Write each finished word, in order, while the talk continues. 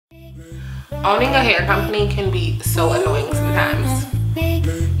Owning a hair company can be so annoying sometimes.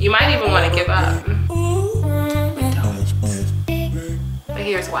 You might even want to give up. But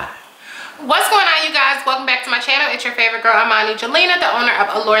here's why. What's going on, you guys? Welcome back to my channel. It's your favorite girl, IMANIJELENA, the owner of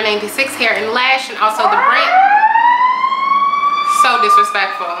Allure 96 Hair and Lash, and also the brand... So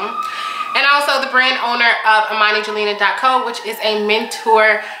disrespectful. And also the brand owner of IMANIJELENA.co, which is a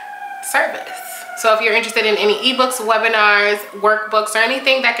mentor service. So if you're interested in any ebooks, webinars, workbooks, or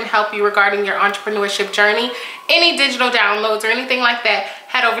anything that can help you regarding your entrepreneurship journey, any digital downloads or anything like that,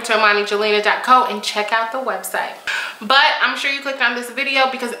 head over to IMANIJELENA.co and check out the website. But I'm sure you clicked on this video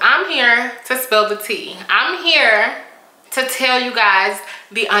because I'm here to spill the tea. I'm here to tell you guys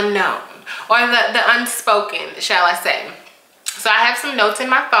the unknown, or the unspoken, shall I say. So I have some notes in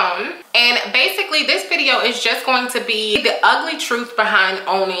my phone, and basically this video is just going to be the ugly truth behind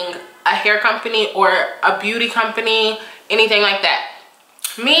owning a hair company or a beauty company, anything like that.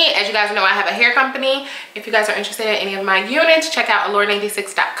 Me, as you guys know, I have a hair company. If you guys are interested in any of my units, check out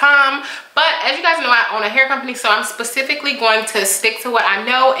allure96.com. But as you guys know, I own a hair company, so I'm specifically going to stick to what I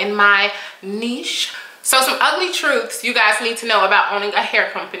know in my niche. So some ugly truths you guys need to know about owning a hair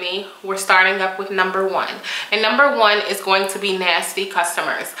company. We're starting up with number one. And number one is going to be nasty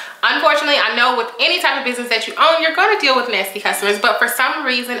customers. Unfortunately, I know with any type of business that you own, you're going to deal with nasty customers. But for some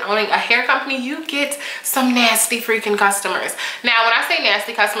reason, owning a hair company, you get some nasty freaking customers. Now, when I say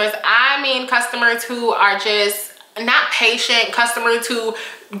nasty customers, I mean customers who are just not patient, customers who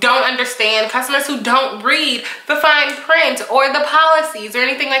don't understand, customers who don't read the fine print or the policies or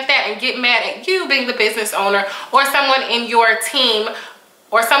anything like that and get mad at you being the business owner, or someone in your team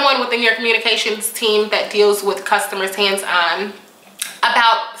or someone within your communications team that deals with customers hands-on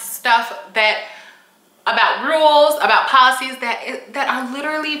about stuff about rules, about policies that are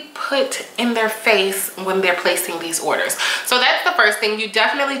literally put in their face when they're placing these orders. So that's the first thing. You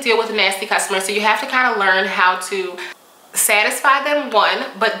definitely deal with nasty customers, so you have to kind of learn how to satisfy them, one,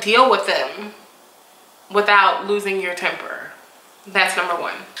 but deal with them without losing your temper. That's number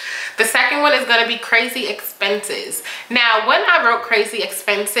one. The second one is going to be crazy expenses. Now, when I wrote crazy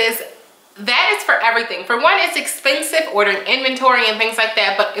expenses, that is for everything. For one, it's expensive ordering inventory and things like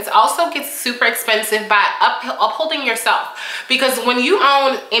that, but it also gets super expensive by upholding yourself. Because when you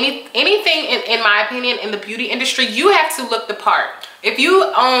own anything, in my opinion, in the beauty industry, you have to look the part. If you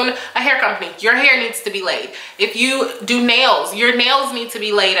own a hair company, your hair needs to be laid. If you do nails, your nails need to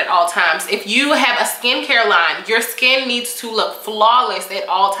be laid at all times. If you have a skincare line, your skin needs to look flawless at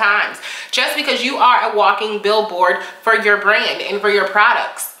all times. Just because you are a walking billboard for your brand and for your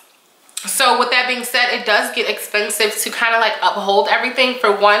products. So with that being said, it does get expensive to kind of like uphold everything.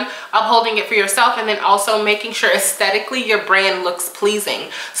 For one, upholding it for yourself, and then also making sure aesthetically your brand looks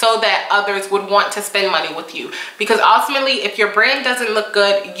pleasing so that others would want to spend money with you. Because ultimately, if your brand doesn't look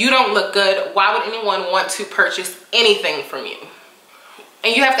good, you don't look good, why would anyone want to purchase anything from you?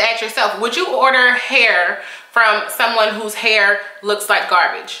 And you have to ask yourself, would you order hair from someone whose hair looks like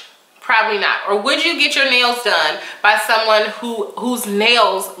garbage? Probably not. Or would you get your nails done by someone whose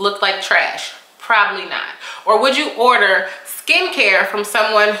nails look like trash? Probably not. Or would you order skincare from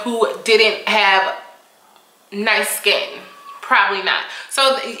someone who didn't have nice skin? Probably not.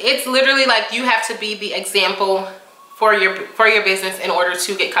 So it's literally like you have to be the example for your business in order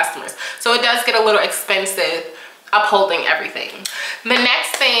to get customers. So it does get a little expensive upholding everything. The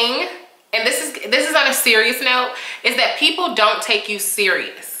next thing, and this is on a serious note, is that people don't take you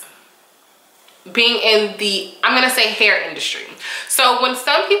serious. Being in the, I'm gonna say, hair industry. So when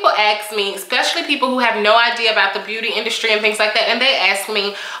some people ask me, especially people who have no idea about the beauty industry and things like that, and they ask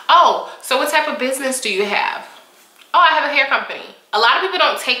me, oh, so what type of business do you have? Oh, I have a hair company. A lot of people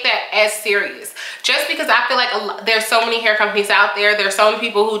don't take that as serious. Just because I feel like there's so many hair companies out there. There's so many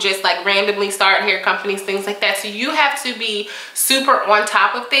people who just like randomly start hair companies, things like that. So you have to be super on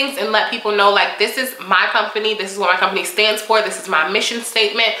top of things and let people know, like, this is my company. This is what my company stands for. This is my mission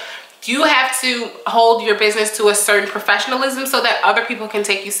statement. You have to hold your business to a certain professionalism so that other people can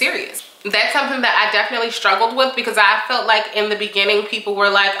take you serious. That's something that I definitely struggled with, because I felt like in the beginning people were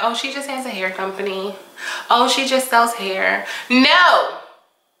like, oh, she just has a hair company. Oh, she just sells hair. No.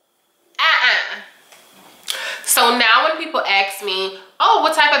 So now when people ask me, oh,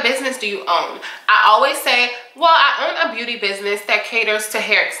 what type of business do you own? I always say, well, I own a beauty business that caters to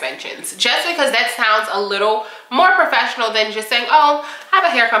hair extensions. Just because that sounds a little more professional than just saying, oh, I have a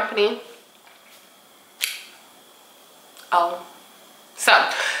hair company. Oh. So,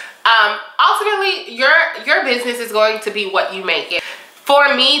 ultimately, your business is going to be what you make it.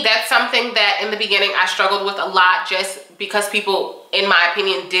 For me, that's something that in the beginning I struggled with a lot, just because people, in my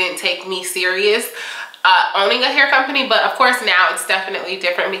opinion, didn't take me serious. owning a hair company. But of course now it's definitely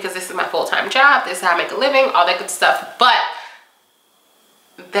different because this is my full-time job. This is how I make a living, all that good stuff. But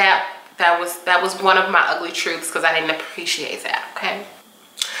that was one of my ugly truths because I didn't appreciate that, okay?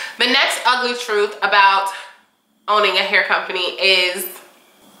 The next ugly truth about owning a hair company is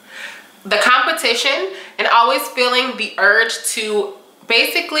the competition and always feeling the urge to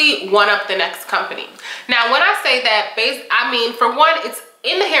basically one up the next company. Now, when I say that, I mean, for one, it's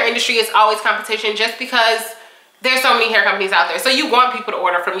in the hair industry, it's always competition just because there's so many hair companies out there. So you want people to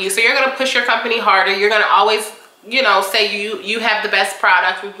order from you. So you're gonna push your company harder. You're gonna always, you know, say you have the best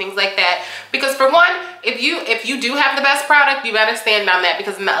product and things like that. Because for one, if you do have the best product, you better stand on that,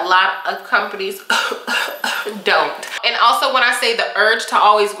 because a lot of companies don't. And also, when I say the urge to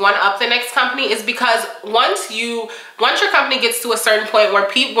always one up the next company, is because once your company gets to a certain point where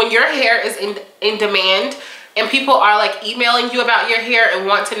when your hair is in demand and people are like emailing you about your hair and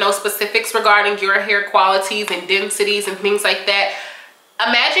want to know specifics regarding your hair qualities and densities and things like that,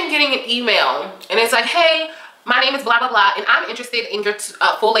 imagine getting an email and it's like, hey, my name is blah blah blah and I'm interested in your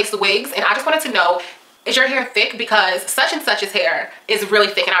full lace wigs, and I just wanted to know, is your hair thick? Because such and such's hair is really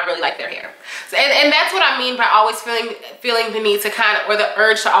thick and I really like their hair. So, and that's what I mean by always feeling the need to kind of, or the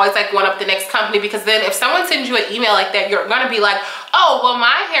urge to always like one up the next company. Because then if someone sends you an email like that, you're gonna be like, oh, well,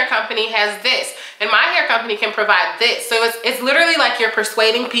 my hair company has this and my hair company can provide this. So it's literally like you're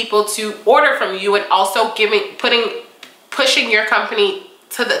persuading people to order from you and also pushing your company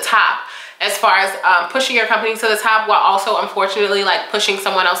to the top, as far as pushing your company to the top, while also unfortunately like pushing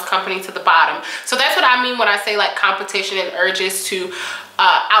someone else's company to the bottom. So that's what I mean when I say like competition and urges to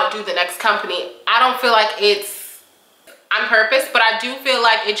outdo the next company. I don't feel like it's on purpose, but I do feel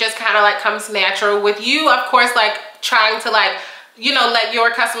like it just kind of like comes natural with you, of course, like trying to like, you know, let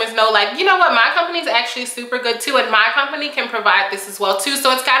your customers know, like, you know what, my company is actually super good too, and my company can provide this as well too. So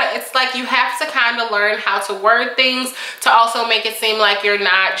it's like you have to kind of learn how to word things to also make it seem like you're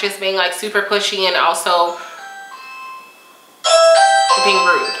not just being like super pushy and also being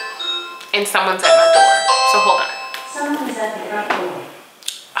rude. And someone's at my door, so hold on. Someone is at the front door.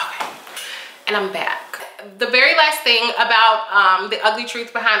 Okay, and I'm back. The very last thing about the ugly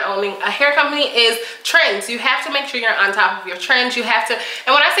truth behind owning a hair company is trends. You have to make sure you're on top of your trends. You have to,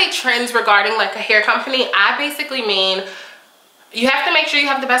 and when I say trends regarding like a hair company, I basically mean you have to make sure you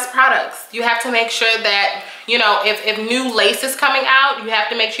have the best products. You have to make sure that, you know, if new lace is coming out, you have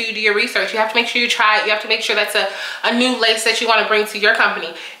to make sure you do your research. You have to make sure you try it. You have to make sure that's a new lace that you want to bring to your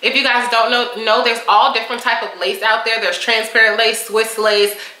company. If you guys don't know, there's all different type of lace out there. There's transparent lace, Swiss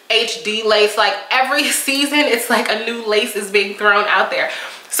lace, HD lace. Like every season, it's like a new lace is being thrown out there.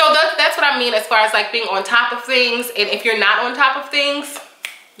 So that's what I mean as far as like being on top of things. And if you're not on top of things,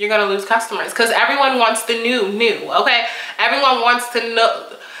 you're gonna lose customers, because everyone wants the new, okay? Everyone wants to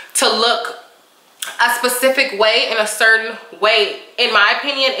look a specific way, in a certain way, in my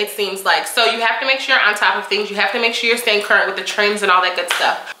opinion, it seems like. So you have to make sure you're on top of things. You have to make sure you're staying current with the trends and all that good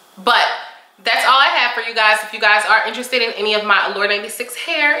stuff. But that's all I have for you guys. If you guys are interested in any of my Allure 96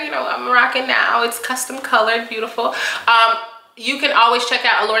 hair, you know, I'm rocking now. It's custom colored, beautiful. You can always check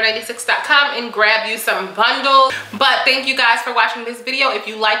out allure96.com and grab you some bundles. But thank you guys for watching this video. If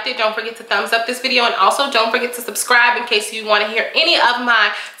you liked it, don't forget to thumbs up this video, and also don't forget to subscribe in case you want to hear any of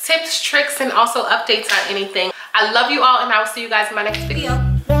my tips, tricks, and also updates on anything. I love you all, and I will see you guys in my next video.